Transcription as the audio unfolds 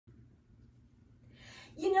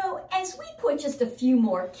You know, as we put just a few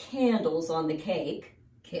more candles on the cake,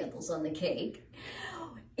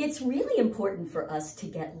 it's really important for us to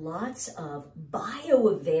get lots of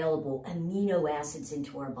bioavailable amino acids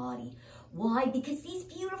into our body. Why? Because these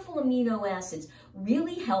beautiful amino acids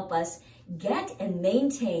really help us get and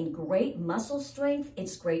maintain great muscle strength.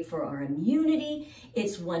 It's great for our immunity.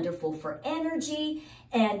 It's wonderful for energy.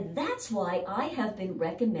 And that's why I have been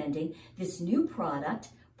recommending this new product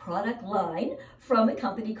line from a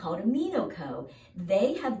company called AminoCo.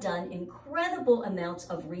 They have done incredible amounts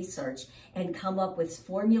of research and come up with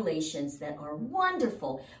formulations that are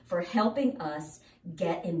wonderful for helping us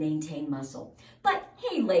get and maintain muscle. But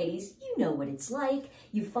hey ladies, you know what it's like.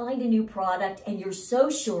 You find a new product and you're so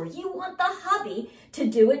sure you want the hubby to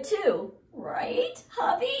do it too. Right,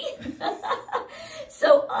 hubby?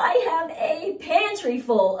 So I have a pantry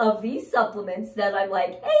full of these supplements that I'm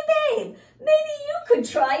like, hey babe, maybe you could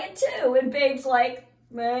try it too. And babe's like,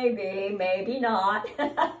 maybe, maybe not.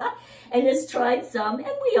 And has tried some,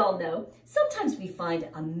 and we all know, sometimes we find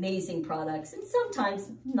amazing products and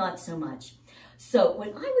sometimes not so much. So when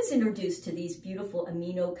I was introduced to these beautiful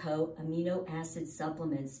AminoCo amino acid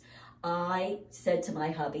supplements, I said to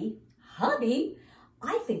my hubby,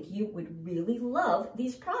 I think you would really love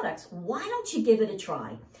these products. Why don't you give it a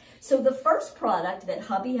try? So the first product that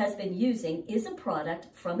hubby has been using is a product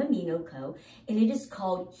from AminoCo, and it is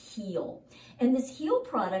called Heal. And this Heal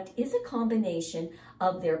product is a combination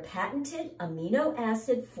of their patented amino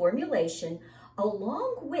acid formulation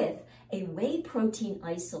along with a whey protein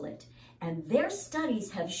isolate. And their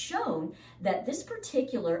studies have shown that this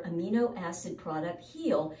particular amino acid product,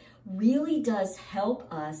 Heal, really does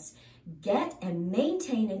help us get and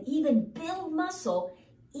maintain and even build muscle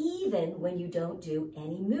even when you don't do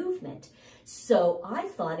any movement. So I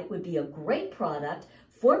thought it would be a great product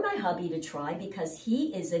for my hubby to try because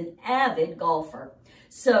he is an avid golfer.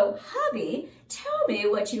 So hubby, tell me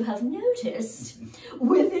what you have noticed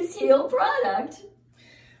with this Heal product.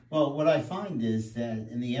 Well, what I find is that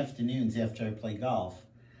in the afternoons after I play golf,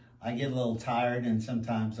 I get a little tired and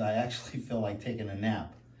sometimes I actually feel like taking a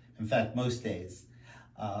nap. In fact, most days.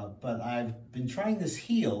 But I've been trying this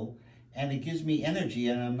Heal and it gives me energy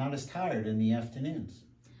and I'm not as tired in the afternoons.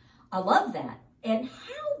 I love that. And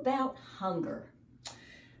how about hunger?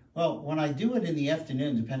 Well, when I do it in the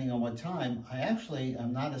afternoon, depending on what time, I actually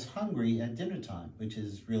am not as hungry at dinner time, which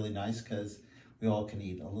is really nice because we all can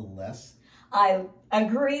eat a little less. I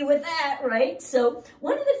agree with that, right? So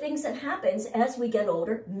one of the things that happens as we get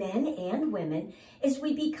older, men and women, is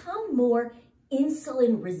we become more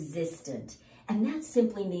insulin resistant. And that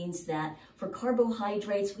simply means that for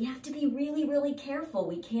carbohydrates, we have to be really, really careful.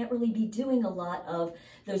 We can't really be doing a lot of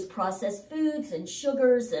those processed foods and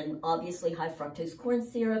sugars and obviously high fructose corn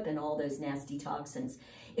syrup and all those nasty toxins.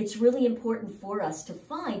 It's really important for us to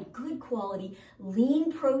find good quality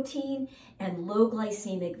lean protein and low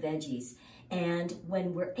glycemic veggies. And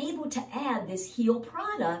when we're able to add this Heal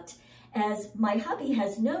product, as my hubby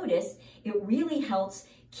has noticed, it really helps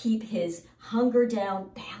keep his hunger down,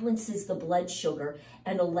 balances the blood sugar,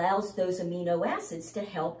 and allows those amino acids to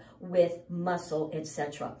help with muscle,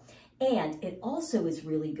 etc. And it also is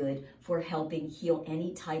really good for helping heal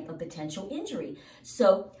any type of potential injury.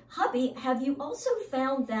 So, hubby, have you also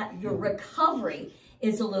found that your recovery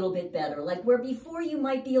is a little bit better? Like where before you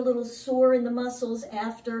might be a little sore in the muscles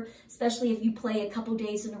after, especially if you play a couple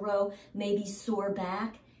days in a row, maybe sore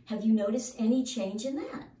back. Have you noticed any change in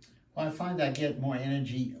that? Well, I find I get more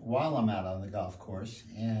energy while I'm out on the golf course,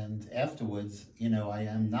 and afterwards, you know, I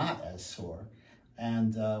am not as sore.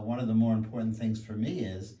 And one of the more important things for me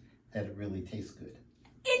is that it really tastes good.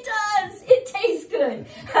 It does! It tastes good!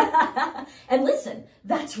 And listen,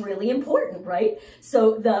 that's really important, right?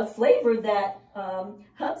 So the flavor that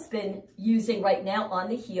Hub's been using right now on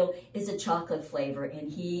the Heal is a chocolate flavor, and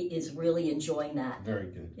he is really enjoying that. Very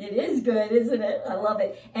good. It is good, isn't it? I love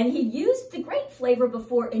it. And he used the grape flavor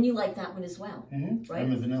before, and you like that one as well, right?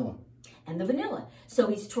 And the vanilla. And the vanilla. So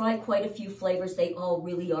he's tried quite a few flavors. They all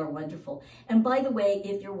really are wonderful. And by the way,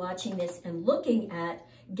 if you're watching this and looking at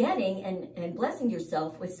getting and blessing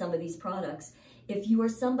yourself with some of these products, if you are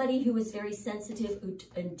somebody who is very sensitive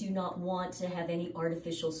and do not want to have any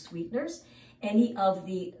artificial sweeteners, any of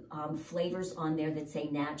the flavors on there that say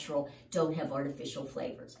natural don't have artificial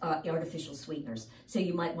flavors, artificial sweeteners. So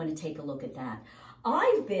you might want to take a look at that.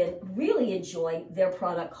 I've been really enjoying their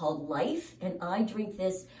product called Life, and I drink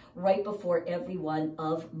this right before every one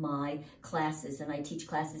of my classes. And I teach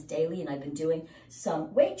classes daily, and I've been doing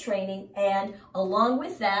some weight training. And along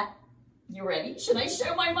with that, you ready? Should I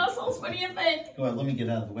show my muscles? What do you think? Well, let me get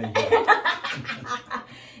out of the way here.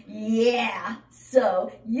 Yeah.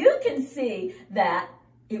 So you can see that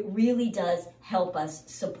It really does help us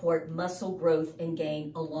support muscle growth and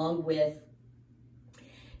gain, along with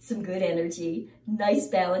some good energy, nice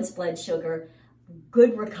balanced blood sugar,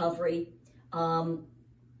 good recovery, and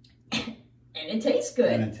it tastes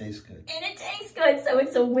good. And it tastes good. And it tastes good, so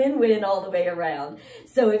it's a win-win all the way around.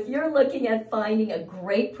 So if you're looking at finding a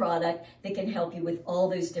great product that can help you with all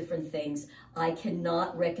those different things, I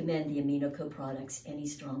cannot recommend the AminoCo products any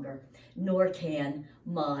stronger, nor can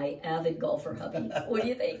my avid golfer hubby. What do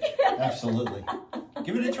you think? Absolutely.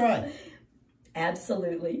 Give it a try.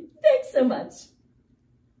 Absolutely. Thanks so much.